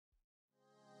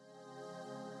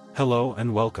Hello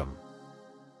and welcome.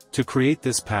 To create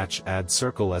this patch, add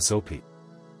Circle SOP.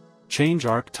 Change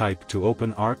arc type to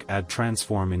Open Arc. Add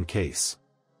Transform in case.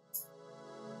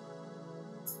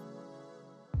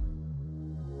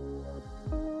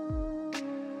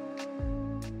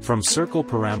 From circle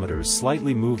parameters,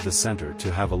 slightly move the center to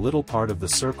have a little part of the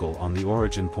circle on the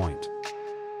origin point.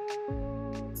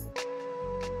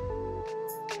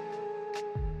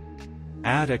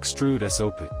 Add Extrude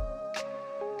SOP.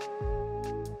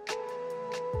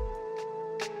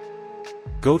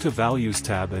 Go to Values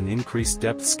tab and increase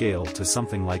depth scale to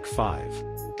something like 5.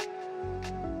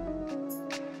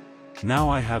 Now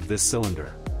I have this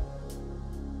cylinder.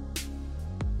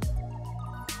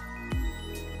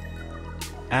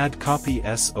 Add Copy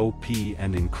SOP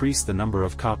and increase the number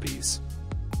of copies.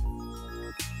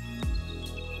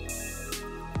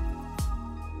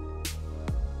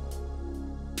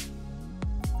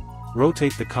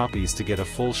 Rotate the copies to get a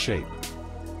full shape.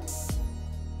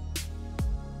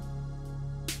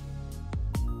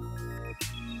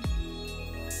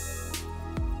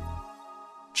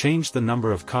 Change the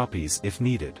number of copies if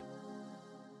needed.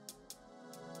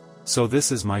 So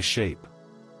this is my shape.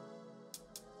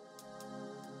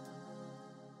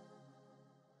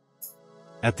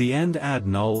 At the end, add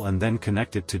null and then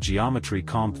connect it to geometry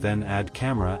comp, then add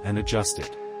camera and adjust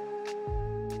it.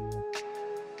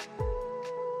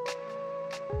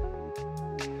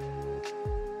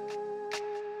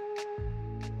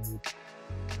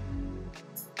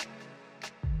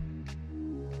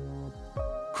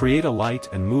 Create a light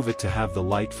and move it to have the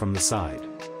light from the side.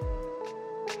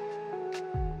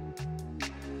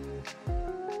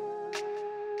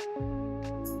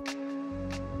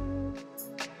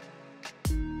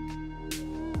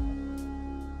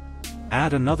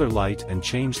 Add another light and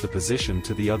change the position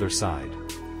to the other side.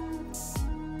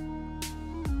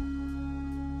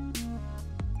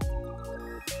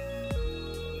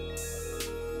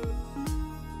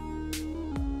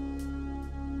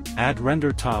 Add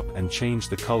render top and change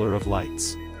the color of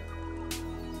lights.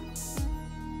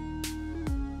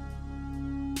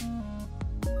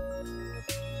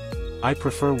 I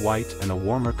prefer white and a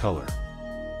warmer color.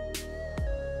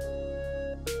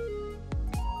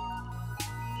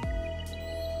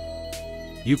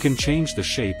 You can change the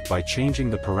shape by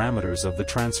changing the parameters of the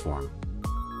transform.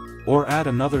 Or add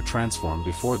another transform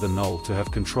before the null to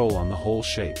have control on the whole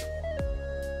shape.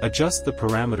 Adjust the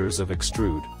parameters of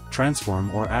extrude, transform,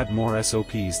 or add more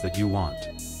SOPs that you want.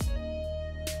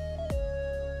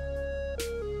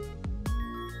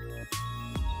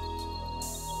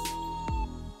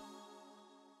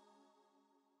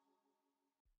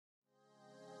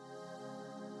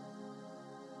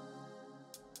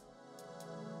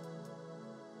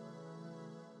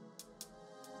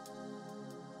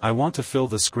 I want to fill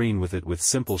the screen with it with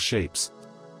simple shapes.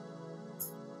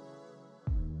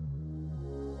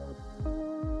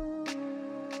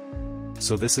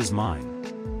 So this is mine.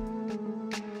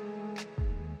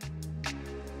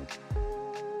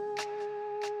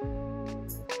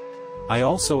 I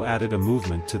also added a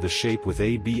movement to the shape with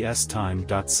ABS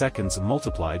time.seconds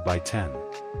multiplied by 10.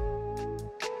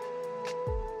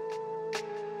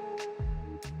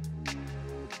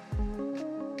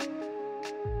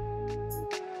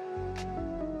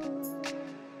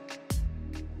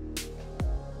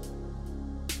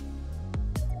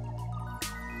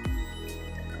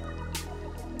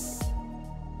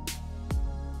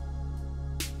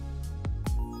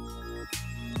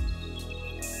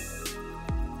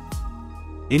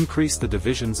 Increase the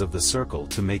divisions of the circle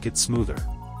to make it smoother.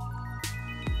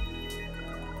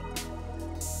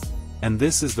 And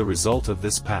this is the result of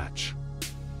this patch.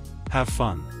 Have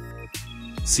fun.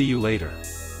 See you later.